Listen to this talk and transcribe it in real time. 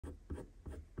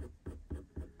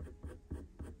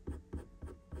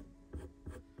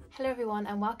Hello everyone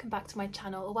and welcome back to my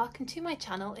channel, or welcome to my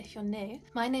channel if you're new.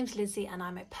 My name's Lizzie and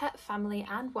I'm a pet, family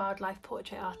and wildlife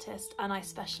portrait artist, and I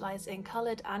specialise in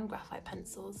coloured and graphite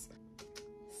pencils.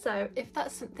 So if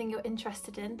that's something you're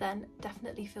interested in, then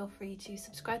definitely feel free to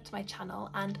subscribe to my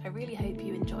channel, and I really hope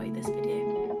you enjoy this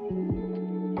video.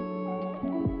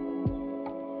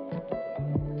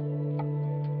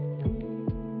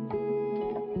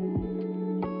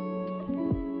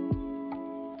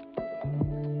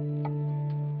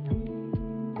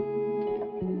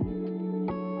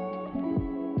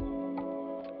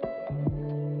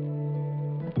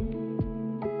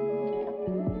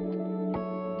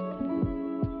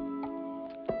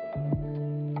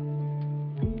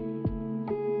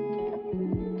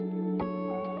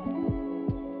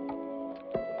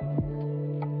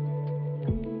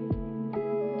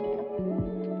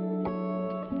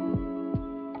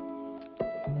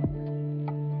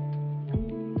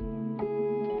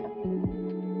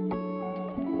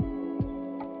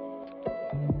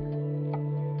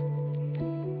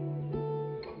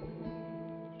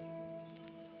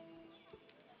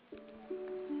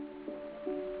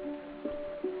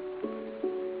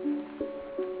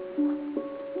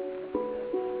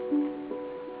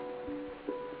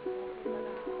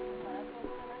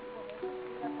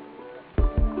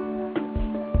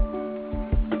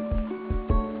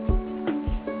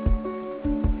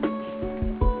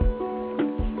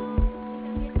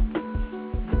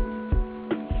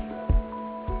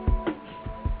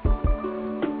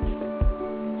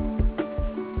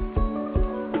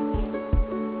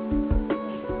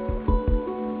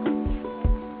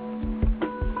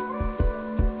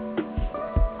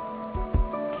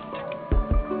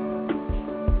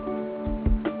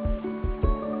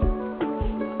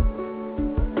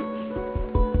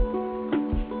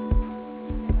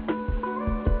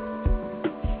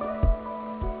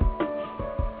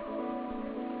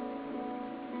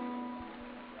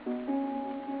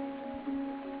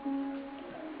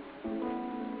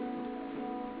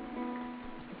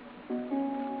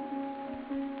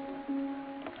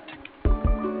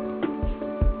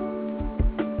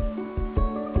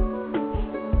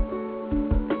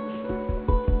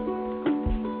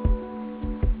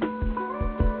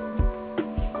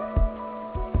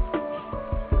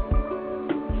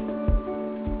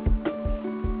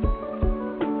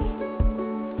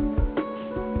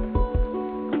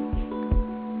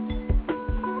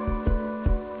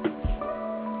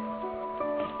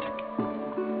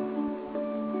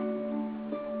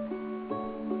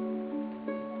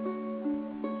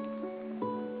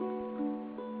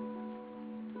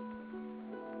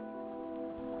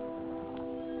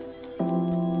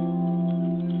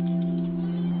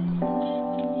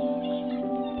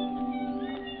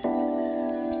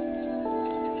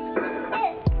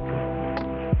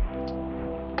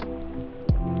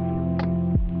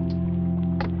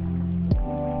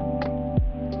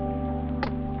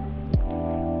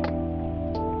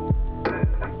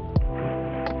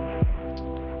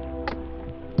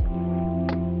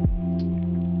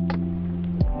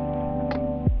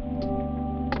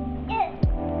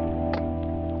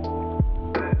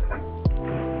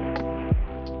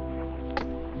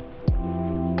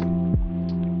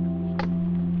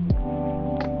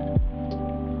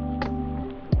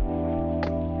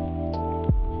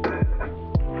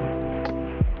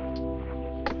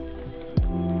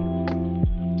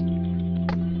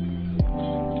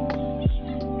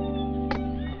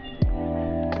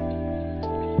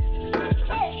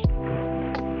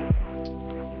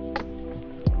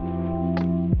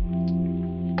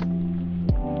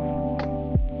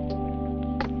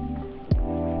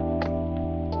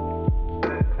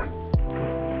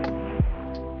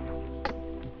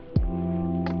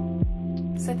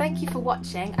 So thank you for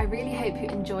watching. I really hope you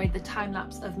enjoyed the time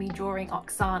lapse of me drawing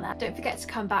Oksana. Don't forget to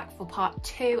come back for part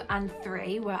 2 and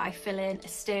 3, where I fill in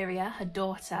Asteria, her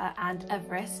daughter, and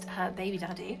Everest, her baby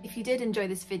daddy. If you did enjoy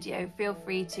this video, feel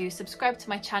free to subscribe to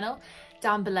my channel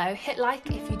down below. Hit like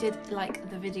if you did like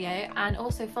the video, and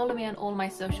also follow me on all my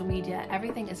social media.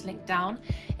 Everything is linked down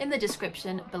in the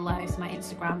description below. So my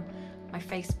Instagram, my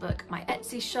Facebook, my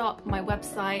Etsy shop, my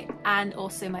website, and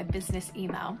also my business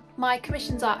email. My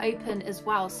commissions are open as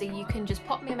well, so you can just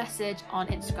pop me a message on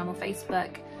Instagram or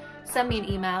Facebook, send me an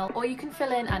email, or you can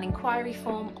fill in an inquiry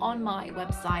form on my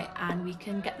website and we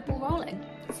can get the ball rolling.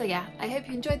 So yeah, I hope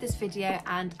you enjoyed this video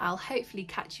and I'll hopefully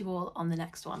catch you all on the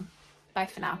next one. Bye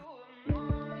for now.